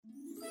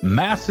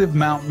Massive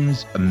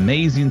mountains,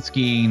 amazing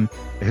skiing,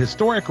 a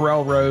historic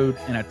railroad,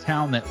 and a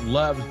town that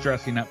loves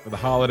dressing up for the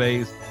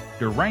holidays.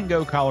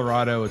 Durango,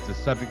 Colorado is the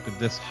subject of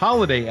this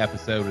holiday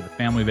episode of The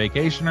Family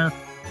Vacationer.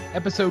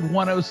 Episode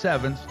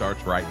 107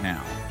 starts right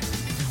now.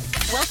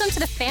 Welcome to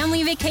The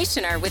Family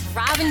Vacationer with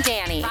Rob and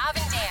Danny.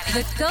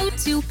 The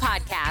go-to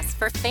podcast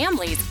for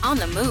families on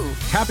the move.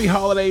 Happy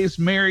holidays.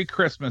 Merry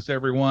Christmas,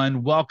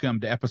 everyone.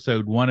 Welcome to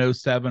episode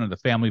 107 of The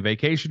Family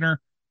Vacationer.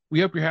 We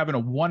hope you're having a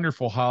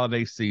wonderful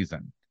holiday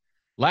season.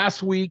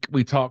 Last week,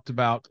 we talked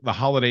about the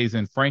holidays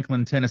in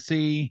Franklin,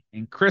 Tennessee,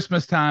 and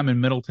Christmas time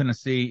in Middle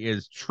Tennessee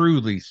is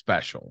truly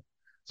special.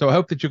 So I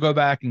hope that you'll go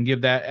back and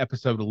give that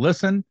episode a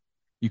listen.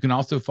 You can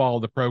also follow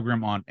the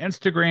program on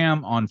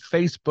Instagram, on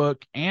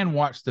Facebook, and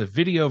watch the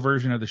video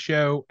version of the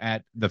show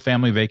at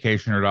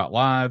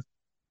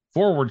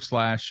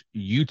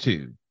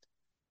thefamilyvacationer.live/YouTube.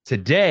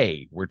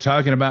 Today, we're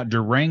talking about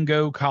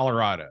Durango,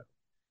 Colorado.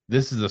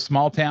 This is a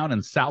small town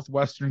in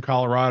southwestern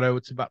Colorado.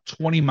 It's about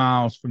 20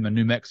 miles from the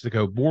New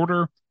Mexico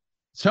border.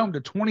 It's home to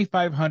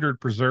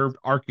 2,500 preserved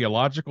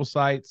archaeological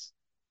sites,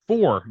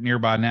 4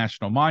 nearby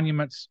national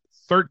monuments,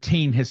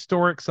 13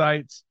 historic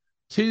sites,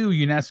 2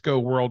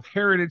 UNESCO World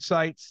Heritage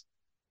Sites,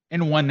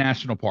 and 1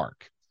 national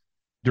park.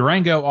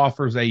 Durango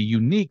offers a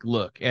unique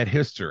look at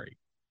history.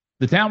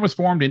 The town was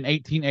formed in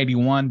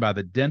 1881 by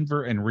the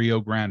Denver and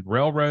Rio Grande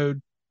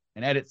Railroad,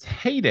 and at its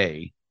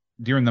heyday,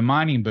 during the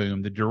mining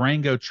boom, the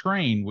Durango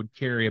train would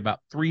carry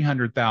about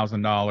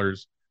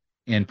 $300,000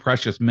 in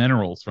precious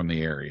minerals from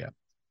the area.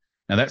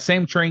 Now, that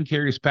same train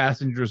carries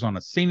passengers on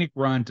a scenic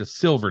run to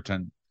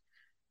Silverton.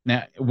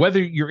 Now,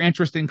 whether your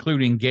interest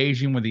include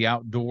engaging with the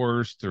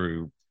outdoors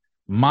through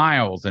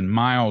miles and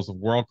miles of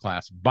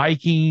world-class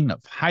biking,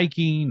 of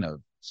hiking,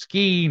 of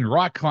skiing,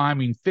 rock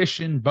climbing,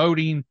 fishing,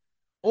 boating,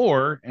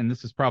 or, and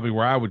this is probably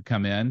where I would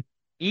come in,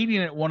 eating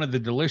at one of the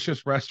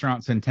delicious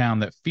restaurants in town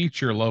that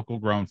feature local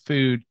grown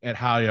food at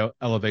high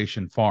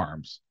elevation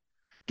farms.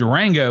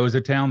 Durango is a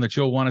town that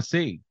you'll want to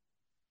see.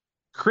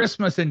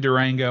 Christmas in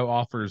Durango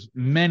offers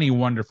many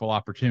wonderful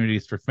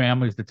opportunities for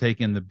families to take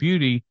in the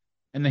beauty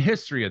and the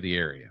history of the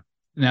area.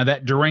 Now,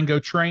 that Durango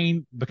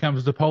train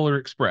becomes the Polar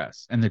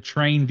Express, and the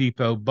train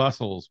depot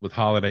bustles with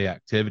holiday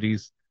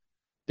activities.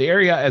 The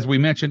area, as we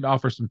mentioned,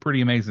 offers some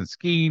pretty amazing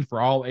skiing for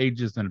all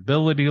ages and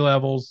ability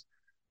levels,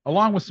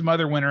 along with some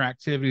other winter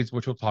activities,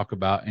 which we'll talk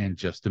about in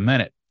just a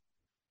minute.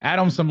 Add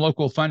on some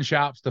local fun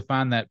shops to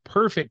find that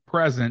perfect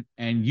present,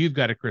 and you've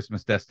got a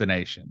Christmas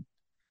destination.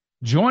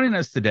 Joining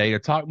us today to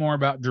talk more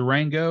about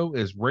Durango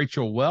is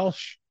Rachel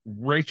Welsh.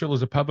 Rachel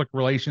is a public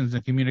relations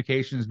and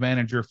communications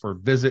manager for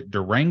Visit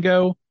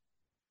Durango.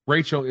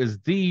 Rachel is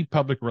the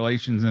public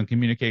relations and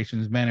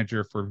communications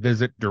manager for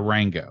Visit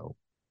Durango.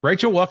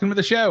 Rachel, welcome to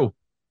the show.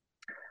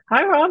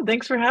 Hi, Rob.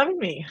 Thanks for having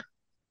me.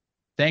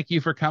 Thank you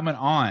for coming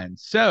on.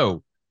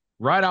 So,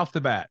 right off the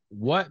bat,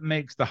 what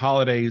makes the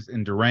holidays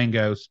in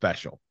Durango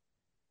special?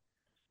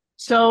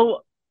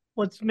 So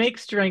what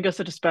makes Durango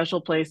such a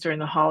special place during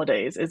the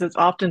holidays is it's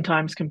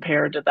oftentimes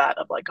compared to that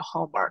of like a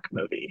Hallmark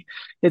movie.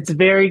 It's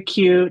very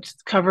cute,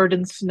 it's covered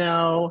in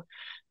snow,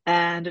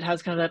 and it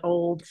has kind of that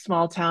old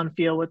small town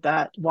feel with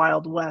that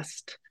Wild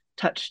West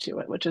touch to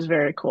it, which is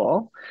very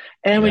cool.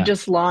 And we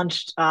just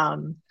launched a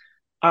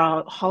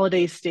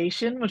holiday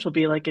station, which will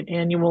be like an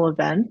annual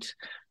event.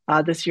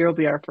 This year will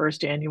be our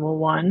first annual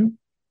one.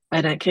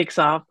 And it kicks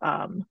off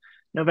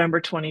November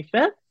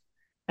 25th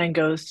and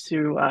goes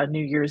through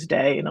New Year's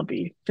Day, and it'll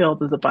be filled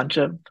with a bunch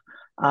of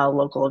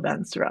local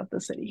events throughout the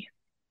city.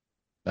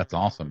 That's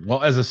awesome.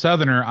 Well, as a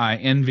Southerner, I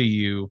envy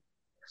you.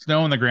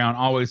 Snow on the ground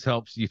always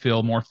helps you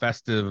feel more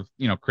festive,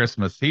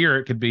 Christmas. Here,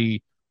 it could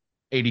be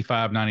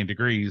 85, 90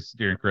 degrees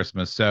during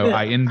Christmas. So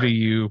I envy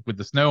you with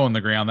the snow on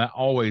the ground. That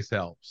always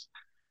helps.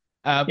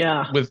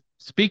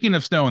 Speaking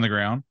of snow on the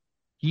ground,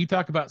 can you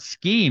talk about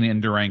skiing in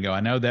Durango? I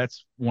know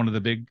that's one of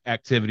the big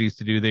activities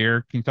to do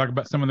there. Can you talk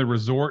about some of the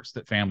resorts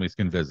that families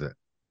can visit?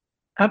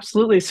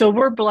 Absolutely. So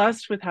we're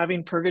blessed with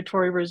having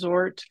Purgatory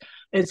Resort.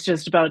 It's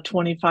just about a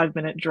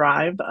 25-minute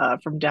drive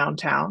from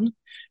downtown.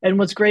 And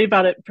what's great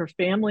about it for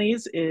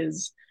families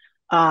is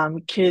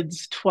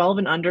kids 12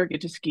 and under get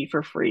to ski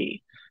for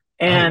free.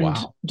 And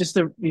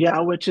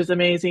which is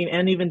amazing.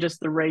 And even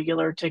just the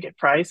regular ticket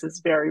price is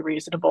very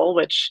reasonable,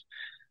 which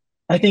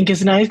I think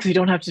is nice because you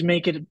don't have to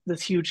make it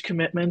this huge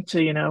commitment to,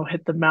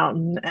 hit the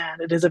mountain.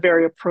 And it is a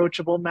very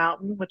approachable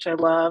mountain, which I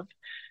love.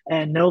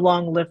 And no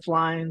long lift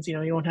lines. You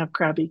won't have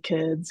crabby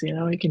kids.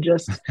 You can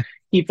just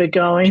keep it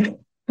going.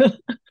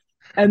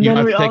 And you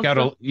don't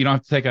have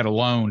to take out a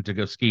loan to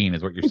go skiing,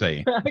 is what you're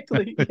saying.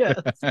 Exactly.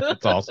 Yes.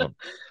 That's awesome.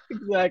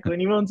 Exactly.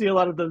 And you won't see a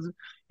lot of those,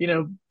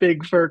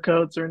 big fur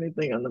coats or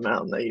anything on the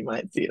mountain that you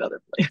might see at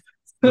other places.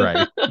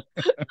 Right.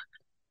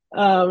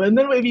 And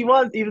then if you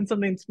want even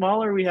something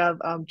smaller, we have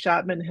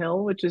Chapman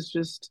Hill, which is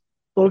just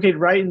located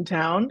right in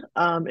town.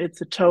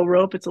 It's a tow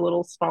rope. It's a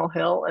little small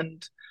hill,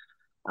 and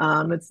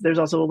there's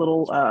also a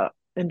little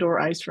indoor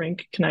ice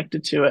rink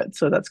connected to it.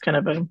 So that's kind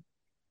of a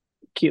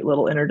cute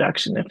little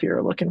introduction if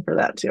you're looking for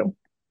that too.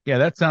 Yeah,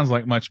 that sounds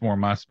like much more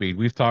my speed.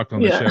 We've talked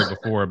on the Yeah. show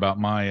before about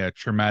my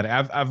traumatic.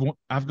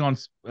 I've gone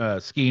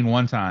skiing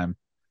one time,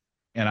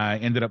 and I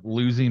ended up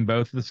losing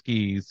both the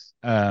skis.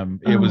 It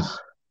Oh, was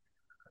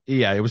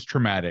Yeah, it was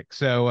traumatic.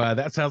 So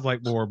that sounds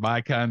like more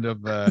my kind of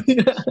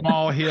yeah.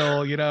 small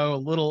hill, a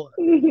little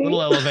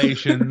Mhm.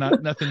 elevation,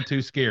 not nothing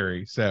too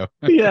scary. So,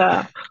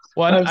 Yeah,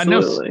 well,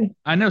 absolutely.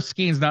 I know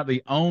skiing's not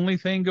the only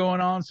thing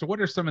going on. So,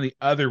 what are some of the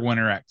other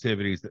winter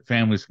activities that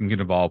families can get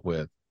involved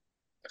with?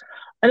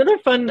 Another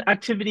fun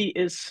activity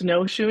is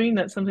snowshoeing.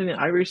 That's something that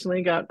I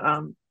recently got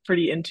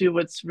pretty into.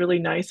 What's really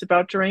nice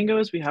about Durango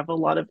is we have a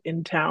lot of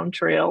in-town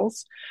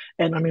trails,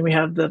 and I mean we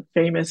have the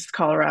famous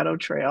Colorado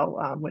Trail,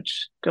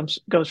 which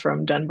goes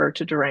from Denver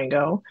to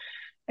Durango.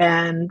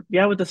 And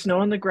yeah, with the snow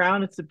on the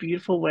ground, it's a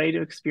beautiful way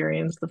to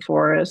experience the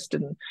forest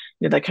and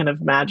that kind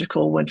of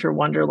magical winter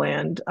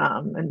wonderland.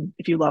 And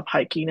if you love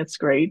hiking, it's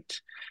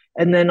great.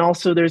 And then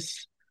also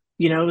there's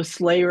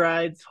sleigh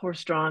rides,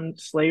 horse-drawn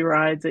sleigh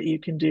rides that you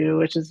can do,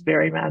 which is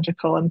very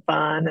magical and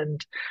fun. And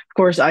of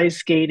course, ice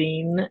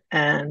skating.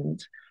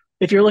 And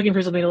if you're looking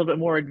for something a little bit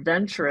more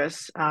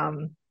adventurous,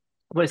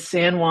 with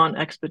San Juan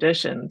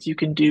expeditions, you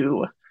can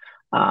do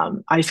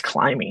ice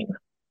climbing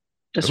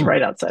just Oh,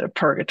 right outside of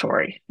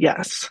Purgatory.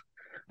 Yes,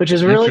 which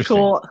is really interesting.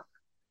 cool.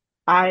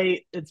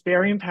 It's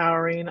very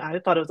empowering. I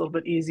thought it was a little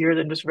bit easier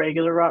than just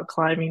regular rock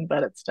climbing,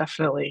 but it's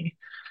definitely,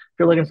 if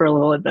you're looking for a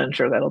little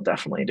adventure, that'll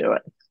definitely do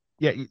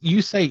Yeah,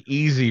 you say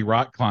easy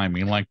rock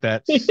climbing like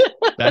it.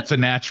 that's a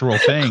natural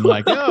thing.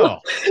 Like, oh,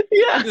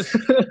 Yeah. just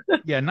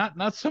yeah,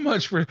 not so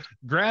much for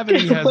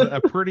gravity has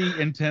a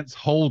pretty intense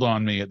hold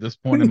on me at this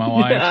point in my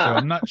life, so Yeah.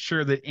 I'm not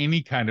sure that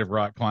any kind of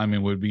rock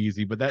climbing would be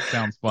easy, but that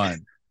sounds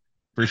fun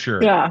for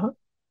sure. Yeah.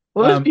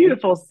 Well, it's Um,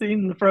 beautiful.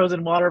 Seeing the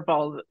frozen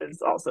waterfalls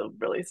is also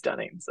really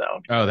stunning. So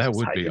oh, that just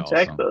would hike be and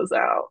check awesome. those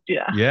out.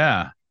 Yeah.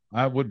 Yeah,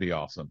 that would be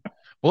awesome.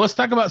 Well, let's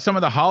talk about some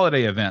of the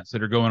holiday events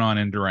that are going on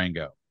in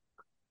Durango.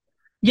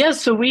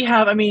 Yes, so we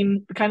have, I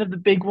mean, kind of the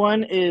big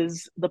one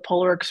is the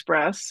Polar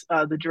Express,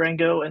 the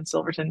Durango and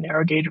Silverton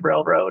Narrow Gauge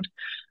Railroad,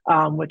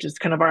 which is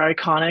kind of our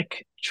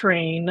iconic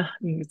train.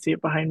 You can see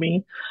it behind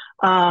me.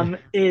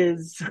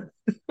 Is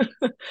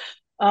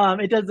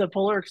It does the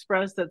Polar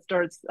Express that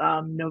starts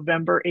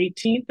November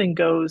 18th and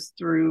goes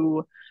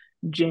through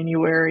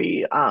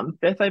January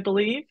 5th, I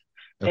believe.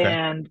 Okay.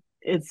 And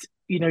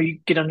you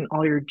get on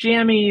all your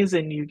jammies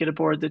and you get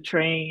aboard the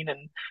train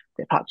and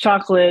they pop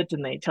chocolate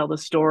and they tell the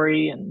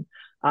story. And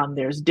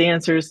there's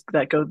dancers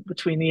that go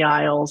between the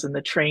aisles, and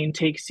the train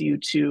takes you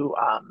to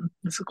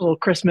this little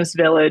Christmas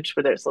village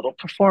where there's little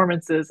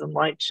performances and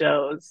light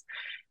shows.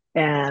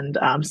 And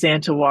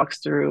Santa walks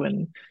through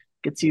and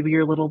gets you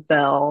your little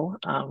bell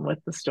with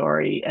the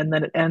story. And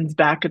then it ends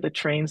back at the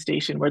train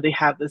station where they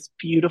have this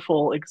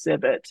beautiful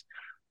exhibit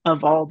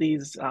of all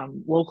these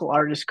local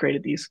artists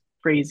created these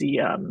crazy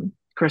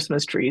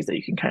Christmas trees that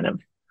you can kind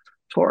of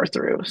tour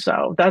through.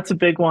 So that's a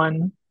big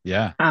one.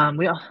 Yeah.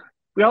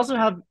 We also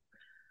have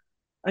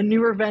a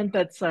newer event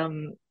that's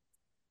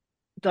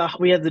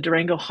we have the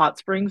Durango Hot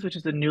Springs, which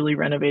is a newly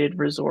renovated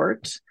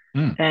resort,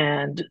 Mm,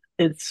 and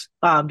it's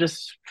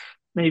just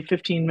maybe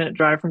 15-minute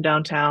drive from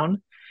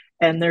downtown.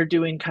 And they're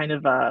doing kind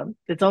of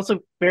it's also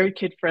very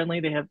kid friendly.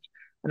 They have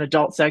an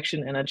adult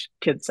section and a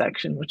kid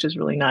section, which is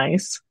really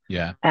nice.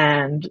 yeah.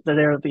 And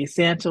there will be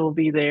Santa will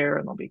be there,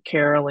 and there'll be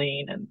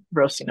caroling and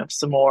roasting of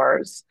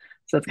s'mores.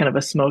 So that's kind of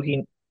a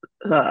smoking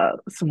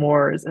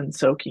s'mores and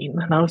soaking,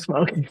 no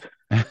smoking,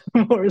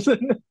 s'mores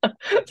and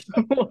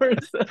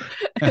s'mores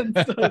and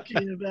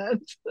soaking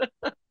event.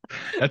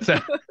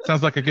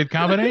 Sounds like a good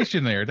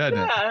combination there, doesn't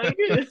it?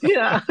 Yeah,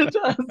 yeah, it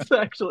does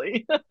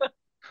actually.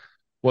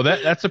 Well,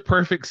 that's a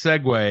perfect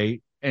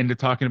segue into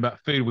talking about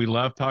food. We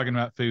love talking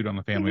about food on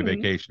the Family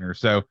Mhm. Vacationer.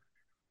 So,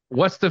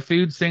 what's the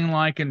food scene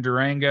like in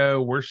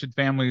Durango? Where should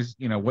families,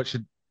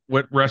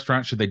 what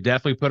restaurants should they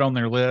definitely put on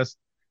their list?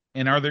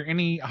 And are there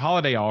any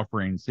holiday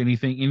offerings, any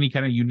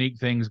kind of unique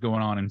things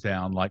going on in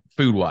town, like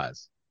food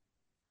wise?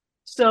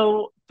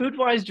 So food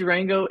wise,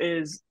 Durango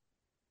is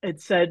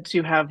it's said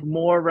to have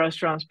more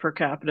restaurants per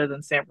capita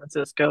than San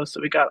Francisco. So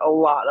we got a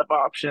lot of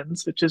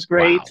options, which is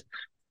great. Wow.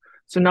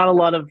 So not a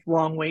lot of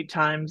long wait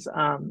times.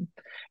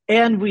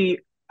 And we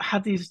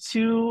have these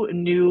two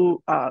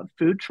new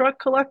food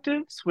truck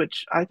collectives,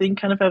 which I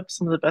think kind of have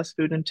some of the best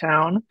food in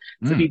town.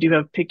 So if Mm, you do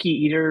have picky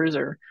eaters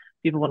or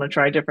people want to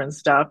try different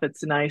stuff,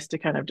 it's nice to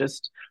kind of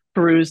just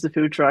peruse the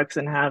food trucks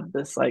and have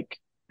this like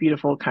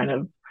beautiful kind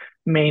of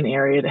main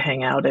area to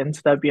hang out in.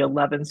 So that'd be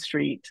 11th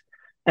Street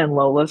and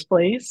Lola's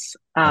Place.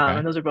 okay.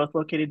 And those are both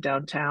located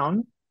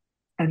downtown.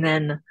 And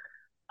then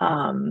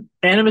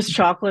Animus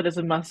Chocolate is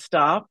a must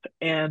stop,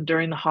 and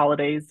during the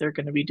holidays, they're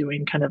going to be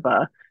doing kind of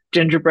a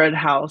gingerbread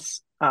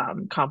house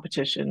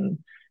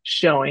competition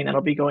showing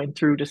that'll be going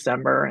through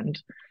December, and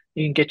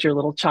you can get your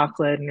little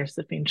chocolate and your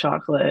sipping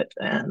chocolate,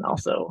 and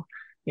also,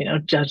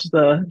 judge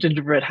the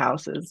gingerbread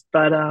houses.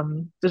 But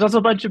there's also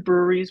a bunch of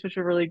breweries which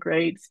are really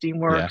great: Yeah.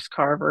 Steamworks,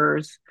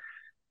 Carvers.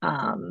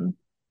 Um,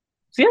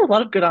 so yeah, a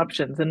lot of good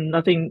options, and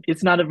nothing.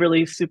 It's not a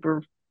really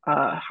super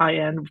high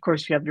end. Of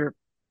course, you have your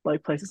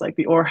like places like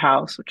the Ore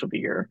House, which will be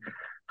your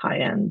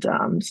high-end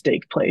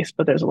steak place,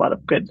 but there's a lot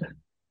of good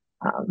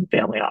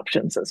family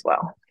options as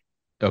well.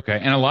 Okay.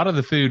 And a lot of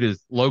the food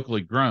is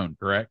locally grown,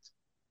 correct?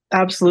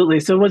 Absolutely.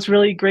 So what's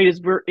really great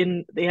is we're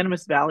in the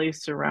Animas Valley,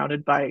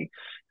 surrounded by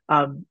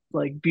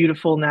like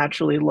beautiful,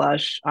 naturally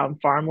lush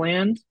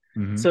farmland.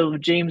 Hmm. So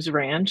James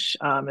Ranch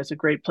is a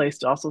great place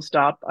to also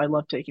stop. I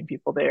love taking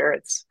people there.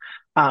 It's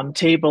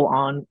table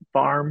on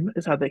farm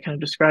is how they kind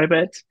of describe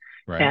it,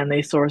 Right. and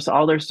they source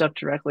all their stuff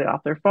directly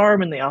off their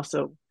farm, and they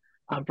also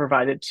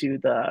provide it to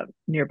the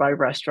nearby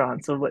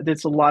restaurants. So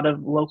it's a lot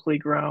of locally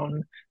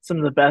grown, some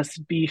of the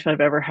best beef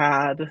I've ever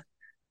had.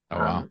 Oh,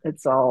 wow.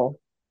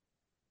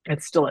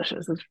 It's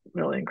delicious. It's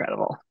really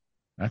incredible.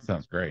 That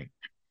sounds great.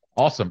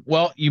 Awesome.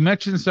 Well, you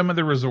mentioned some of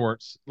the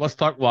resorts. Let's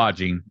talk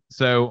lodging.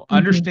 So, Mhm.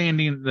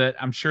 understanding that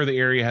I'm sure the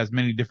area has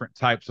many different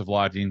types of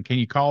lodging, can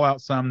you call out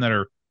some that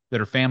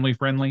are family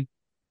friendly?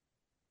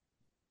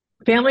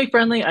 Family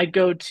friendly, I'd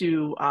go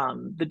to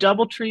the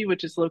Doubletree,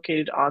 which is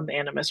located on the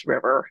Animas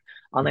River,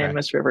 on the Okay.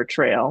 Animas River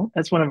Trail.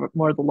 That's one of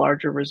more of the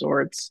larger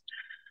resorts.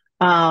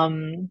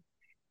 Um,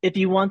 if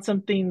you want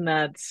something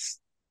that's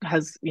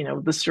has,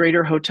 the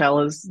Strater Hotel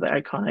is the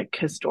iconic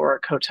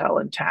historic hotel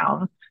in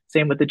town.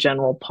 Same with the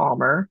General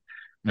Palmer.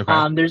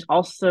 Okay. There's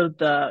also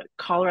the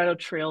Colorado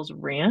Trails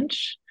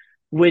Ranch,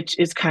 which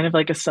is kind of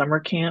like a summer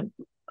camp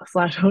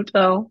slash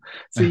hotel.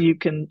 So you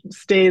can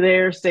stay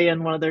there, stay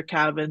in one of their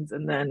cabins,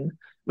 and then,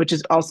 which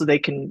is also, they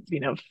can,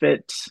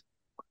 fit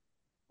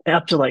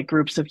up to like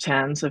groups of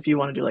 10. So if you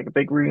want to do like a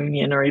big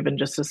reunion or even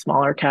just a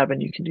smaller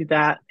cabin, you can do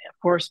that.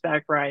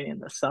 Horseback riding in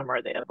the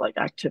summer, they have like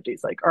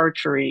activities like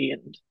archery,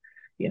 and,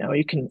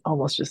 you can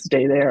almost just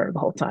stay there the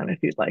whole time if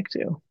you'd like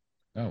to,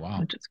 Oh, wow.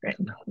 which is great.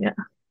 Yeah.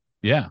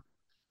 Yeah.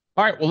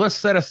 All right. Well, let's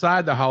set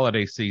aside the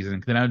holiday season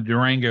because I know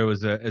Durango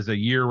is a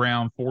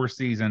year-round,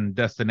 four-season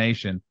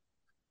destination.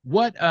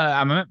 What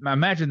I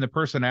imagine the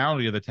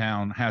personality of the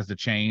town has to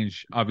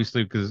change,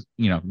 obviously, because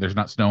there's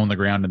not snow on the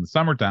ground in the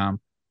summertime.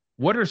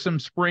 What are some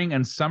spring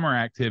and summer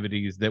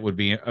activities that would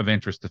be of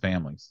interest to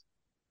families?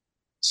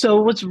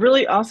 So what's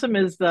really awesome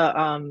is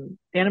the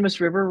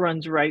Animas River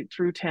runs right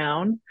through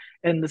town,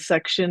 and the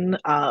section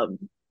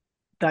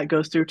that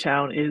goes through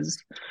town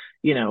is,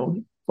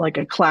 like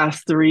a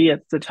class three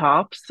at the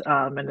tops,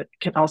 and it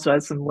can also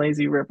has some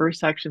lazy river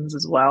sections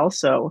as well.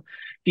 So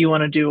if you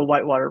want to do a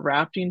whitewater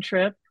rafting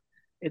trip,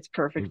 it's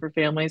perfect Ooh. for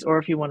families. Or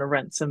if you want to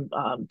rent some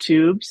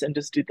tubes and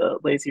just do the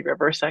lazy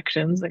river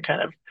sections and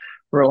kind of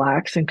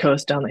relax and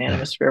coast down the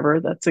Animas River,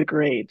 that's a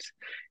great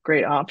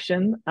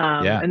option.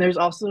 Yeah. And there's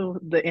also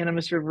the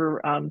Animas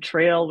River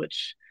Trail,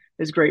 which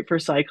is great for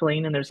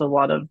cycling. And there's a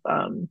lot of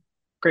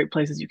great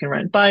places you can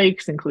rent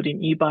bikes,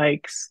 including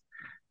e-bikes.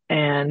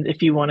 And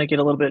if you want to get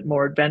a little bit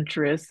more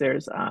adventurous,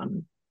 there's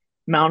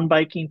mountain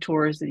biking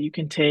tours that you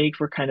can take.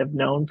 We're kind of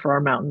known for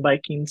our mountain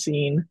biking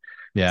scene.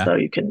 Yeah. So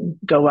you can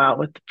go out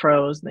with the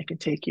pros, and they can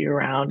take you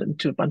around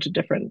into a bunch of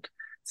different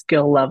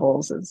skill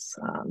levels.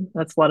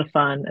 That's a lot of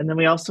fun. And then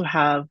we also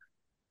have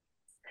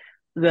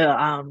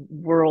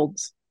the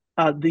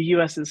the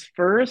US's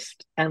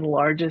first and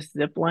largest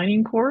zip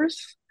lining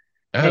course.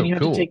 And Oh, you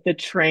have to cool. take the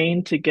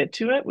train to get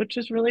to it, which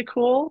is really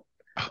cool.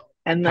 Oh,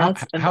 And How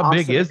that's an how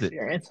big awesome is it?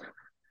 experience.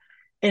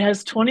 It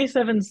has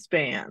 27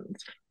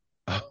 spans.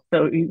 Oh,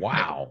 So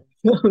wow.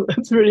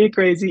 that's pretty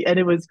crazy. And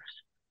it was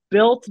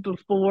built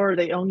before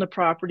they owned the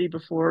property,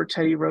 before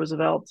Teddy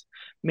Roosevelt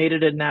made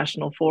it a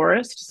national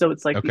forest. So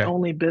it's like the Okay.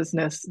 only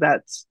business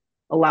that's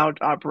allowed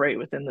to operate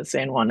within the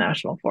San Juan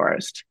National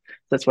Forest.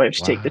 That's why you have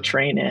to take the Wow.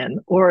 train in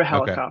or a Okay.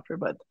 helicopter,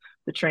 but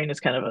the train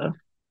is kind of a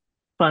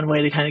fun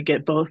way to kind of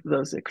get both of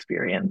those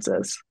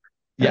experiences.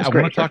 And Yeah, it's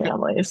great for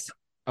families.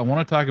 I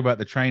want to talk about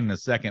the train in a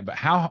second, but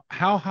how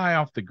high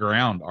off the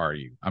ground are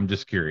you? I'm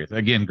just curious.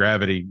 Again,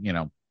 gravity,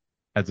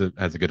 has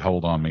a good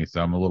hold on me,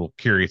 so I'm a little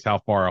curious how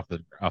far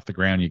off the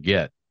ground you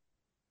get.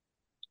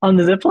 On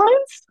the zip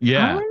lines?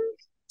 Yeah.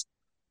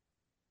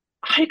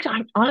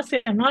 I'm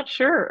honestly, I'm not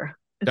sure.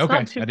 It's Okay.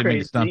 not I too didn't mean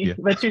to stump crazy,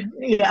 you. but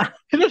yeah,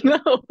 I don't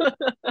know.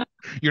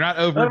 You're not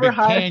over a Over big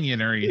high.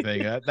 canyon or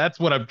anything. That's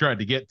what I'm trying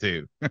to get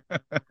to.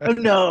 Oh,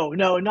 no,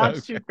 not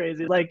too Okay.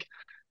 crazy. Like,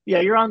 yeah,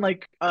 you're on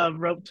like a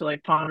rope to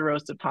like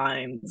Ponderosa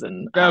Pines,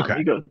 and Okay.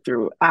 you go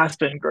through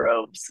aspen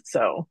groves.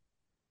 So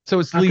So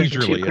it's nothing too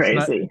leisurely. It's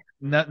not crazy.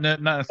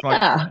 it's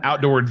like Yeah,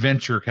 outdoor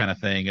adventure kind of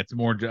thing. It's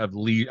more of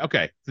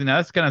Okay. So now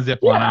that's kind of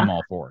zip line yeah, I'm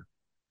all for.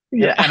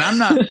 And yeah.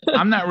 and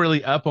I'm not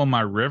really up on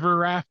my river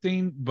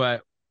rafting,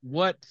 but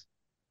what's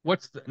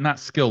the, not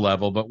skill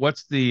level, but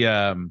what's the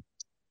oh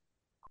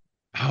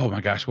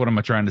my gosh, what am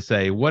I trying to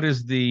say? What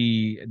is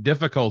the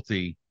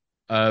difficulty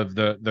of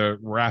the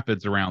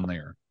rapids around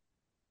there?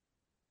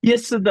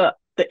 Yes, so the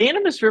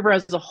Animas River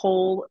as a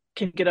whole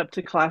can get up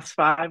to class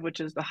five, which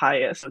is the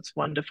highest. So it's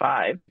 1 to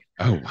 5.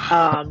 Oh,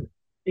 wow. Um,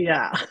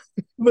 yeah,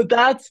 but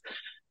that's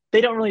they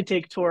don't really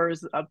take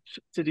tours up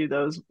to do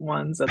those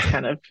ones. That's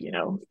kind of,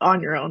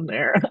 on your own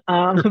there.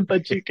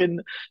 But you can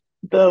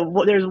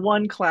there's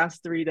one class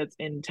three that's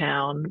in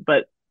town,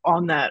 but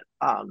on that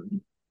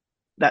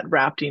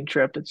rafting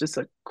trip, it's just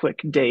a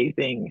quick day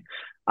thing.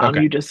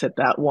 Okay. You just hit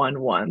that one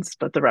once,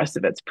 but the rest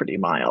of it's pretty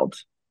mild.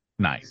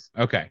 Nice.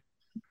 Okay.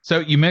 So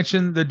you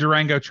mentioned the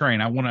Durango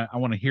train. I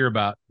want to hear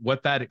about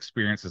what that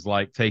experience is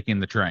like taking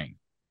the train.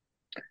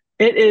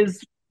 It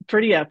is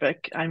pretty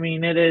epic. I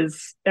mean, it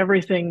is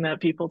everything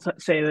that people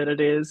say that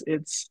it is.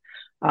 It's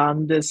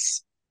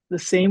this the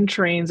same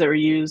trains that were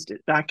used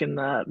back in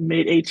the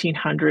mid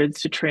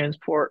 1800s to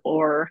transport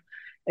ore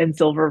and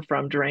silver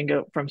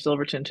from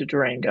Silverton to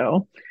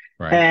Durango.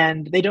 Right.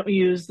 And they don't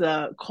use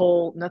the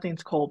coal,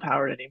 nothing's coal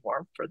powered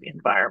anymore for the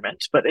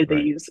environment, but they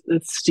Right. use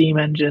steam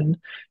engine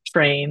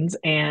trains,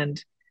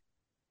 and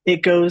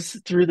it goes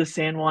through the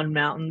San Juan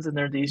Mountains, and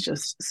there are these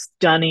just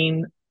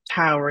stunning,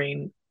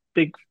 towering,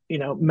 big,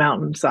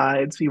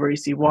 mountainsides where you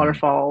see Mm.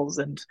 waterfalls,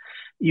 and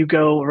you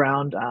go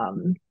around.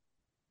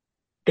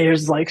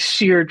 There's like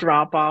sheer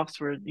drop offs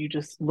where you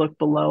just look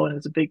below, and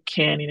it's a big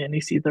canyon, and you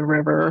see the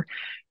river,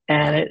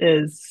 and Wow. it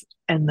is,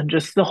 and then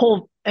just the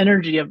whole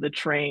energy of the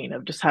train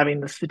of just having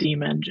the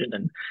steam engine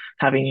and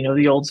having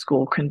the old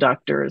school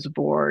conductors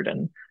aboard,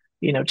 and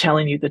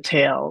telling you the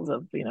tales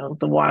of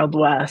the Wild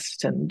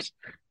West, and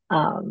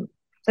um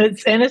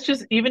it's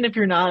just, even if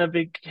you're not a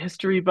big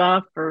history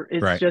buff, or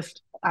it's Right.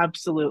 just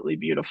absolutely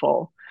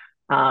beautiful.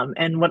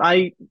 And what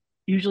I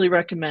usually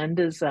recommend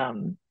is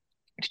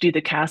to do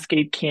the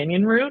Cascade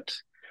Canyon route,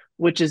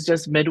 which is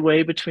just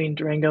midway between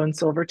Durango and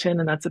Silverton,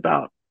 and that's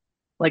about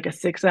like a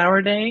 6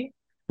 hour day.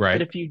 But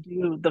Right. if you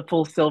do the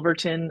full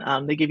Silverton,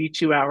 they give you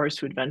 2 hours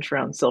to adventure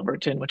around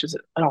Silverton, which is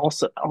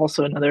also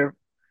another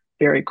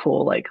very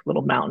cool like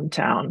little mountain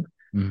town.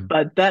 Mhm.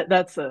 But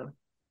that's a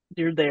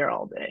you're there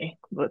all day.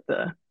 But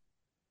the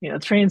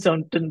trains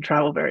didn't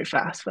travel very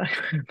fast back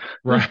then.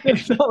 Right.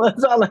 That's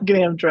not like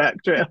an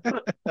Amtrak trip.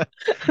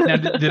 Now,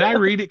 did I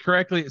read it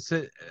correctly? It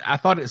said I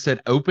thought it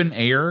said open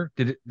air.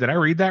 Did I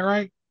read that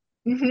right?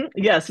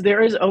 Yes,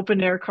 there is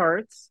open air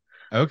carts.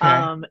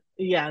 Okay.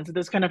 Yeah, so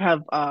those kind of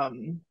have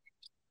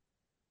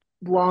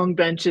long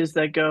benches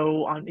that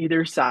go on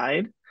either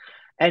side.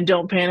 And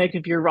don't panic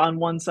if you're on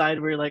one side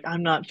where you're like,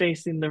 I'm not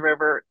facing the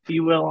river.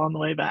 You will on the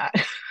way back.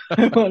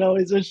 I want to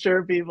always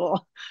assure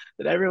people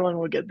that everyone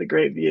will get the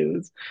great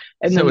views.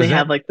 And So then is they that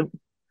have like the,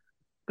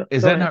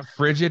 is go that ahead. not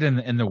frigid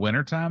in the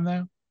wintertime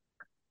though?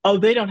 Oh,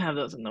 they don't have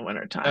those in the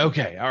wintertime.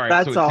 Okay. All right. So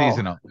That's it's all.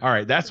 seasonal. All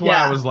right. That's why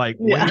I Yeah. was like,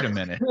 Yeah. wait a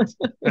minute.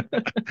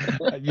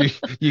 you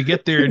you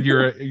get there and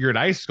you're an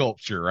ice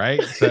sculpture,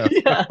 right? So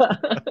Yeah.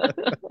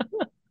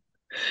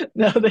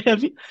 No, they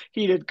have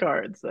heated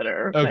cards that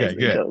are nice okay, and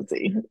good.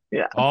 cozy.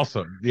 Yeah.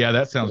 Awesome. Yeah,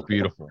 that sounds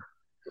beautiful.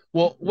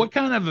 Well, what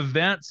kind of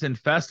events and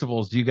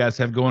festivals do you guys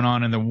have going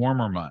on in the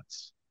warmer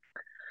months?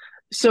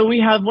 So we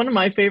have, one of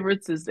my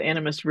favorites is the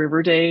Animas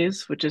River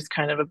Days, which is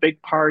kind of a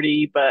big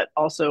party, but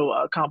also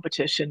a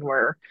competition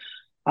where,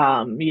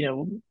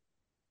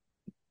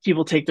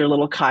 people take their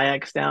little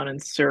kayaks down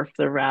and surf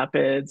the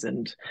rapids,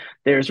 and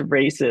there's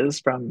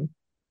races from,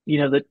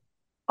 the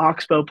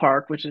Oxbow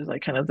Park, which is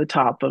like kind of the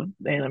top of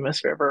the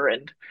Animas River,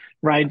 and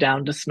ride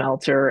down to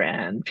Smelter,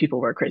 and people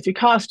wear crazy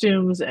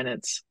costumes, and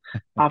it's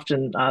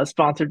often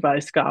sponsored by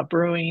Scott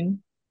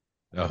Brewing,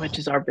 which Oh,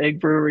 is our big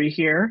brewery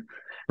here.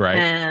 right.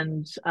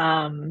 And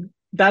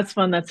that's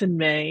fun. That's in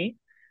May.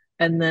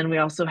 And then we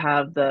also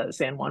have the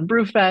San Juan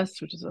Brew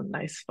Fest, which is a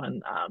nice,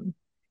 fun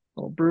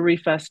little brewery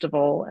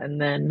festival.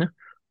 And then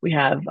we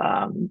have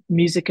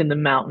Music in the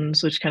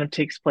Mountains, which kind of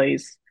takes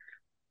place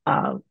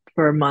uh,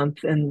 for a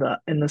month in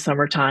the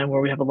summertime,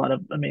 where we have a lot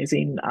of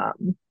amazing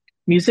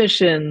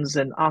musicians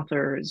and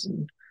authors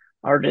and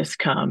artists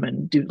come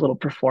and do little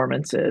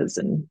performances.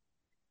 And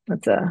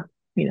that's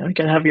you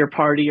can have your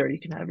party, or you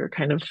can have your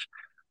kind of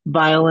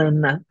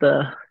violin at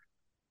the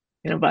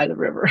by the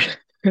river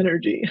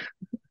energy.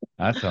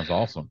 That sounds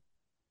awesome.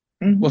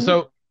 Well, Hmm.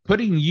 so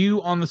putting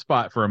you on the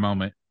spot for a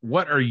moment,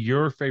 what are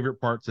your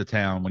favorite parts of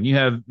town? When you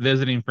have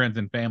visiting friends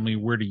and family,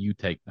 where do you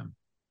take them?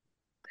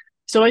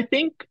 So I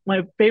think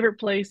my favorite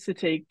place to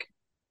take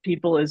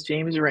people is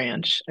James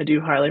Ranch. I do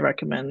highly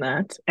recommend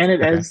that. And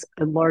it Okay. is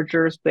a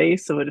larger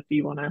space. So if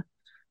you want to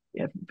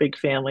have big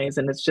families,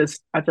 and it's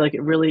just, I feel like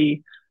it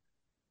really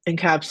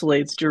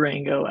encapsulates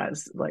Durango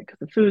as like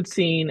the food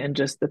scene, and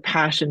just the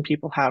passion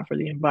people have for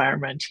the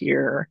environment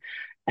here,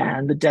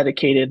 and the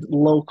dedicated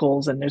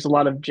locals. And there's a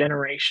lot of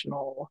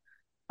generational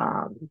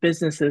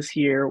businesses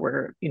here,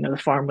 where the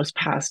farm was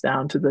passed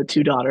down to the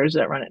two daughters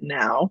that run it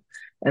now,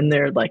 and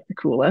they're like the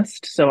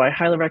coolest. So I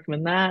highly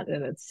recommend that,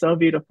 and it's so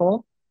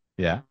beautiful.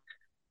 Yeah.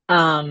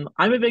 I'm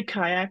a big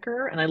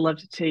kayaker, and I love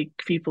to take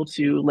people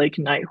to Lake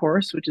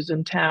Nighthorse, which is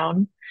in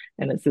town,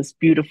 and it's this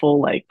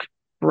beautiful, like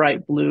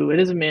bright blue. It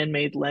is a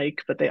man-made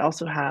lake, but they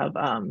also have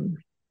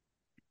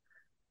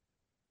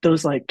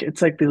those, like,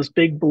 it's like those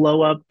big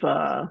blow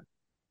up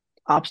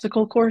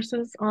obstacle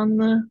courses on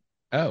the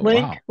Oh,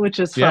 lake, wow. which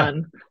is Yeah.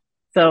 fun.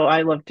 So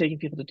I love taking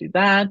people to do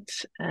that.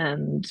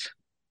 And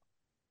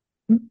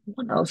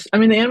what else? I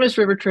mean, the Animas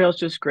River Trail is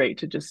just great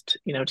to just,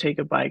 take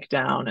a bike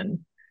down and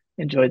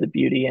enjoy the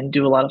beauty, and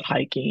do a lot of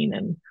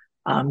hiking.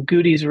 And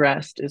Goody's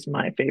Rest is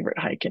my favorite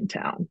hike in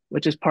town,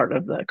 which is part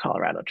of the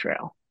Colorado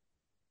Trail.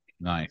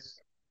 Nice.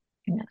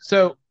 Yeah.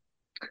 So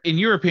In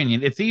your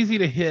opinion, it's easy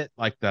to hit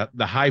like the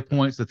high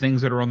points, the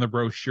things that are on the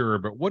brochure,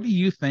 but what do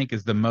you think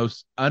is the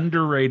most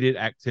underrated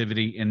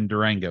activity in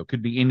Durango?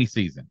 Could be any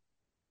season.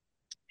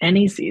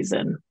 Any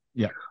season.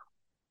 Yeah.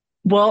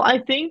 Well, I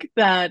think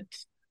that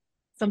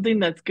something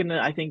that's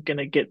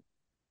gonna get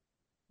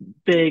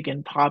big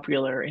and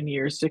popular in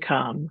years to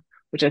come,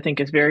 which I think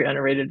is very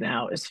underrated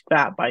now, is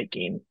fat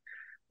biking,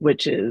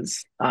 which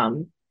is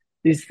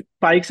these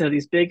bikes have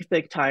these big,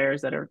 thick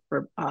tires that are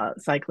for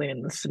cycling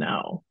in the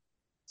snow.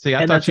 See,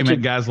 I And thought that's you such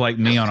meant guys like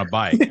me on a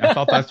bike. I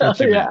thought that's what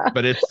you meant, yeah,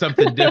 but it's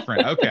something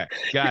different. Okay,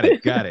 got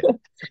it.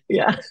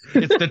 yeah.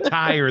 It's the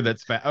tire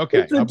that's fat.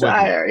 Okay, It's a I'm with you.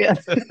 tire,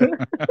 yes.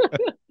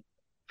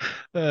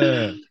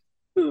 Uh,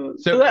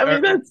 So I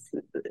mean,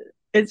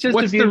 it's just a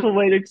what's beautiful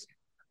way to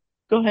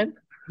go ahead.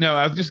 no,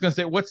 I was just gonna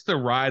say, what's the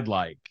ride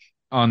like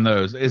on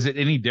those? Is it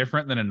any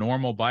different than a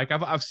normal bike?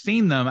 I've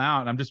seen them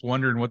out, and I'm just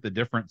wondering what the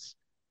difference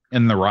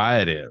in the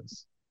ride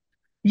is.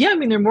 Yeah, I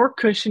mean they're more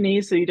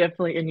cushiony, so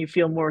you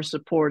feel more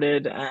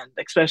supported, and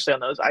especially on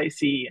those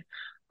icy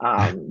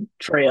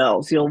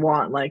trails, you'll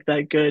want like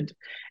that good.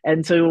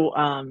 And so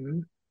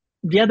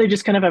yeah, they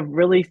just kind of have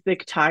really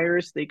thick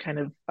tires. They kind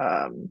of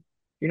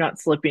you're not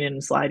slipping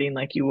and sliding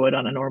like you would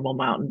on a normal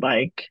mountain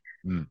bike.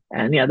 Mm,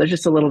 And yeah, there's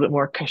just a little bit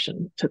more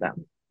cushion to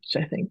them,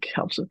 which I think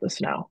helps with the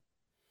snow.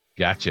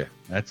 gotcha.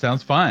 That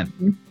sounds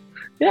fun.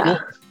 Yeah.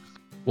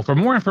 Well, for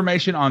more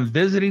information on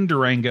visiting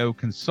Durango,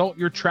 consult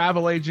your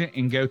travel agent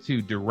and go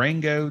to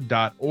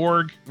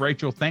durango.org.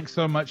 Rachel, thanks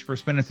so much for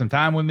spending some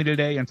time with me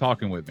today and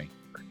talking with me.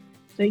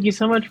 Thank you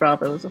so much,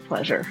 Rob. It was a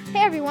pleasure.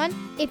 Hey everyone,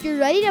 if you're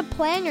ready to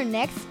plan your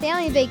next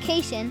family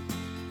vacation,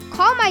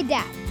 call my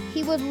dad.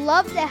 He would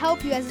love to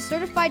help you as a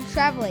certified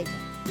travel agent.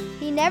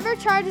 He never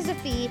charges a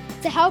fee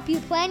to help you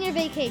plan your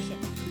vacation.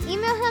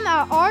 Email him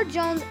at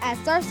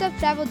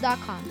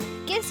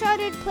rjones@starstuftravel.com. Get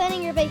started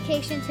planning your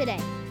vacation today.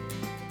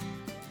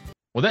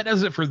 Well, that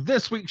does it for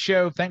this week's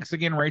show. Thanks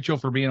again, Rachel,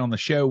 for being on the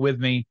show with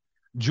me.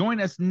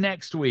 Join us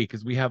next week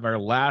as we have our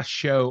last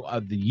show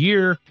of the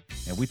year,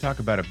 and we talk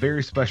about a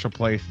very special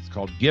place. It's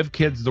called Give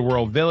Kids the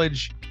World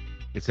Village.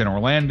 It's in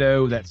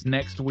Orlando. That's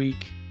next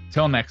week.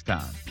 Till next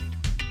time.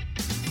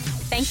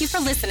 Thank you for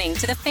listening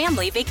to The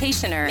Family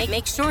Vacationer.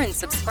 Make sure and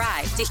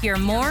subscribe to hear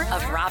more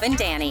of Rob and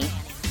Danny.